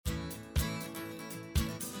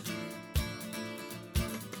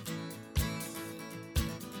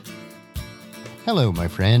Hello, my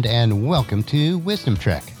friend, and welcome to Wisdom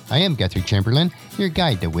Trek. I am Guthrie Chamberlain, your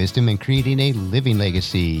guide to wisdom and creating a living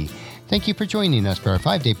legacy. Thank you for joining us for our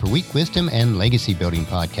 5-day-per-week wisdom and legacy building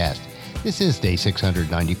podcast. This is day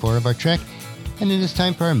 694 of our trek, and it is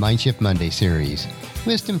time for our Mindshift Monday series.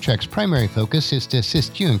 Wisdom Trek's primary focus is to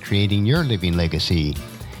assist you in creating your living legacy.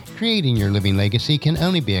 Creating your living legacy can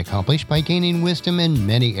only be accomplished by gaining wisdom in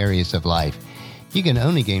many areas of life. You can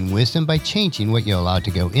only gain wisdom by changing what you allow to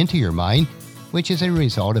go into your mind, which is a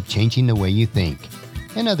result of changing the way you think.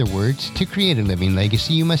 In other words, to create a living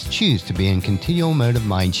legacy, you must choose to be in continual mode of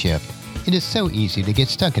mind shift. It is so easy to get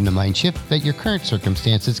stuck in the mind shift that your current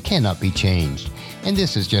circumstances cannot be changed, and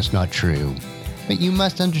this is just not true. But you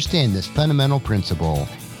must understand this fundamental principle.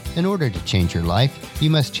 In order to change your life, you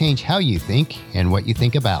must change how you think and what you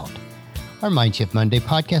think about. Our Mindshift Monday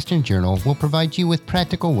podcast and journal will provide you with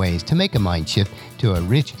practical ways to make a mind shift to a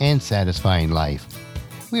rich and satisfying life.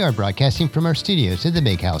 We are broadcasting from our studios at the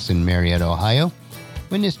Big House in Marietta, Ohio.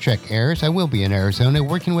 When this trek airs, I will be in Arizona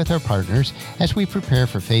working with our partners as we prepare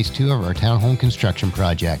for Phase 2 of our townhome construction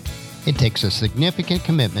project. It takes a significant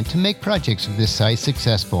commitment to make projects of this size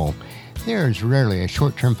successful. There is rarely a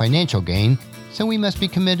short-term financial gain, so we must be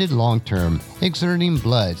committed long-term, exerting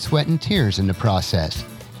blood, sweat, and tears in the process.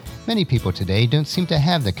 Many people today don't seem to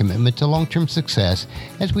have the commitment to long-term success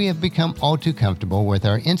as we have become all too comfortable with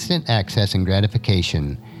our instant access and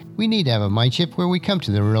gratification. We need to have a mind shift where we come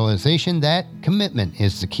to the realization that commitment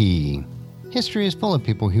is the key. History is full of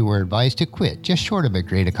people who were advised to quit just short of a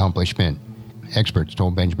great accomplishment. Experts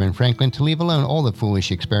told Benjamin Franklin to leave alone all the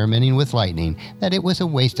foolish experimenting with lightning, that it was a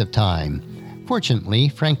waste of time. Fortunately,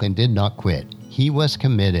 Franklin did not quit. He was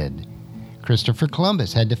committed. Christopher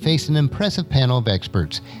Columbus had to face an impressive panel of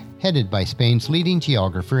experts, headed by Spain's leading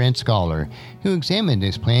geographer and scholar, who examined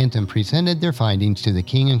his plans and presented their findings to the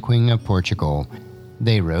King and Queen of Portugal.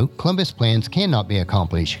 They wrote, "Columbus' plans cannot be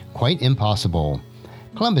accomplished. Quite impossible."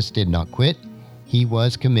 Columbus did not quit. He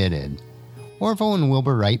was committed. Orville and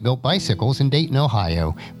Wilbur Wright built bicycles in Dayton,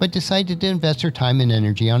 Ohio, but decided to invest their time and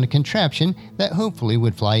energy on a contraption that hopefully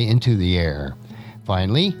would fly into the air.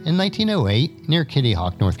 Finally, in 1908, near Kitty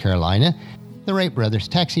Hawk, North Carolina, the Wright brothers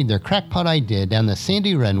taxied their crackpot idea down the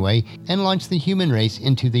sandy runway and launched the human race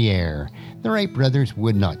into the air. The Wright brothers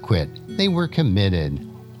would not quit. They were committed.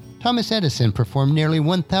 Thomas Edison performed nearly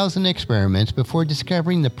 1,000 experiments before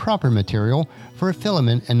discovering the proper material for a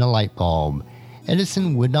filament in a light bulb.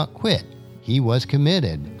 Edison would not quit. He was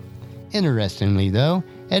committed. Interestingly, though,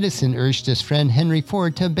 Edison urged his friend Henry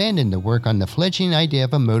Ford to abandon the work on the fledgling idea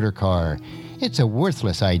of a motor car. "It's a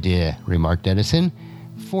worthless idea," remarked Edison.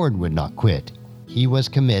 Ford would not quit. He was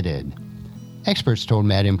committed. Experts told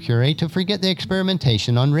Madame Curie to forget the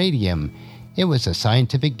experimentation on radium. It was a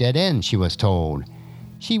scientific dead end, she was told.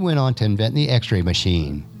 She went on to invent the X-ray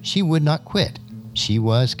machine. She would not quit. She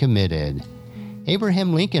was committed.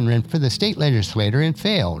 Abraham Lincoln ran for the state legislature and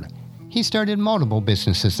failed. He started multiple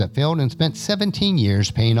businesses that failed and spent 17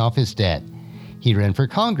 years paying off his debt. He ran for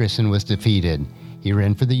Congress and was defeated. He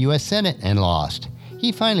ran for the U.S. Senate and lost.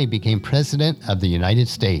 He finally became President of the United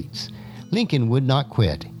States. Lincoln would not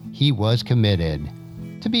quit. He was committed.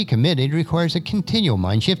 To be committed requires a continual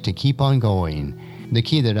mind shift to keep on going. The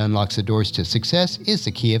key that unlocks the doors to success is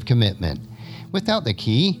the key of commitment. Without the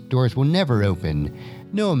key, doors will never open.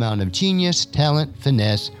 No amount of genius, talent,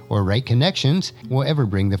 finesse, or right connections will ever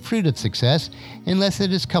bring the fruit of success unless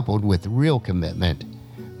it is coupled with real commitment.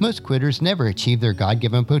 Most quitters never achieve their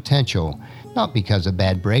God-given potential, not because of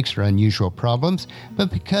bad breaks or unusual problems,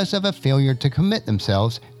 but because of a failure to commit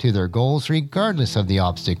themselves to their goals regardless of the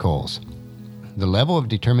obstacles. The level of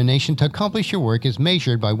determination to accomplish your work is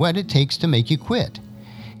measured by what it takes to make you quit.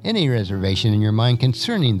 Any reservation in your mind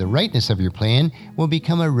concerning the rightness of your plan will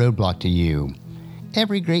become a roadblock to you.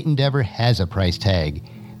 Every great endeavor has a price tag.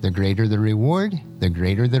 The greater the reward, the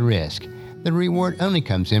greater the risk. The reward only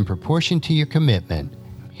comes in proportion to your commitment.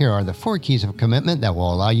 Here are the 4 keys of commitment that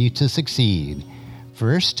will allow you to succeed.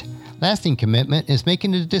 First, lasting commitment is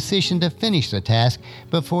making a decision to finish the task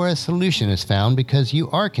before a solution is found because you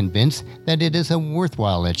are convinced that it is a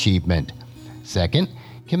worthwhile achievement. Second,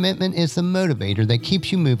 commitment is the motivator that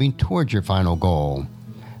keeps you moving towards your final goal.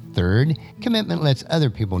 Third, commitment lets other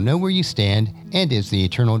people know where you stand and is the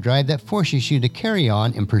eternal drive that forces you to carry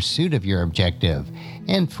on in pursuit of your objective.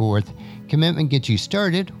 And fourth, commitment gets you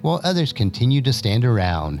started while others continue to stand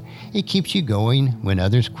around. It keeps you going when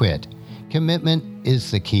others quit. Commitment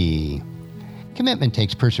is the key. Commitment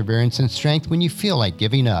takes perseverance and strength when you feel like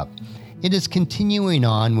giving up. It is continuing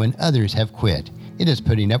on when others have quit. It is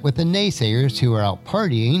putting up with the naysayers who are out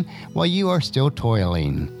partying while you are still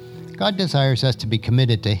toiling. God desires us to be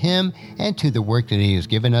committed to Him and to the work that He has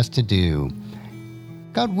given us to do.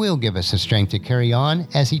 God will give us the strength to carry on,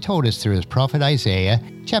 as He told us through His prophet Isaiah,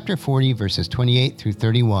 chapter 40, verses 28 through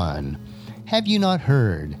 31. Have you not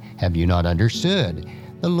heard? Have you not understood?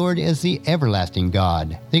 The Lord is the everlasting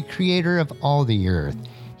God, the creator of all the earth.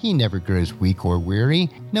 He never grows weak or weary.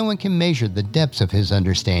 No one can measure the depths of His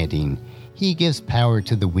understanding. He gives power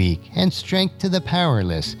to the weak and strength to the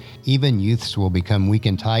powerless. Even youths will become weak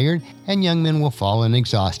and tired, and young men will fall in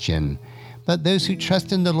exhaustion. But those who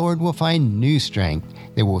trust in the Lord will find new strength.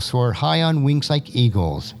 They will soar high on wings like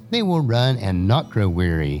eagles. They will run and not grow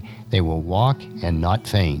weary. They will walk and not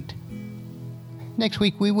faint. Next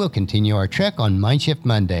week, we will continue our trek on Mindshift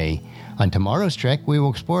Monday. On tomorrow's trek, we will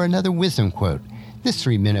explore another wisdom quote. This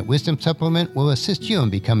 3-minute wisdom supplement will assist you in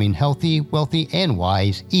becoming healthy, wealthy, and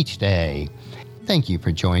wise each day. Thank you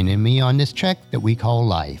for joining me on this trek that we call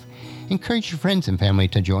life. Encourage your friends and family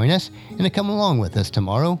to join us and to come along with us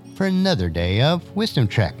tomorrow for another day of Wisdom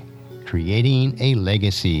Trek, creating a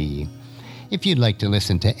legacy. If you'd like to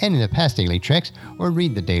listen to any of the past daily treks or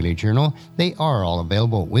read the daily journal, they are all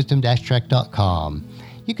available at wisdom-trek.com.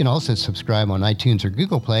 You can also subscribe on iTunes or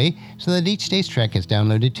Google Play so that each day's trek is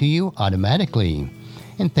downloaded to you automatically.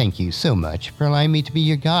 And thank you so much for allowing me to be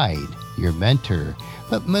your guide, your mentor,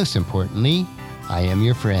 but most importantly, I am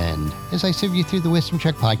your friend as I serve you through the Wisdom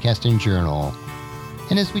Trek podcast and journal.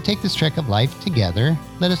 And as we take this trek of life together,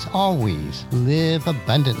 let us always live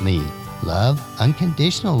abundantly, love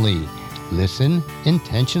unconditionally, listen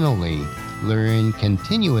intentionally, learn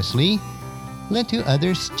continuously, lend to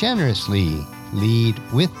others generously, lead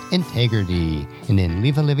with integrity, and then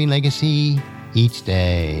leave a living legacy each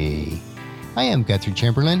day. I am Guthrie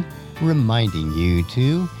Chamberlain, reminding you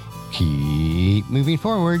to keep moving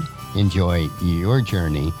forward, enjoy your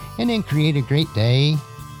journey, and then create a great day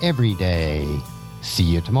every day. See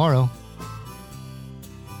you tomorrow.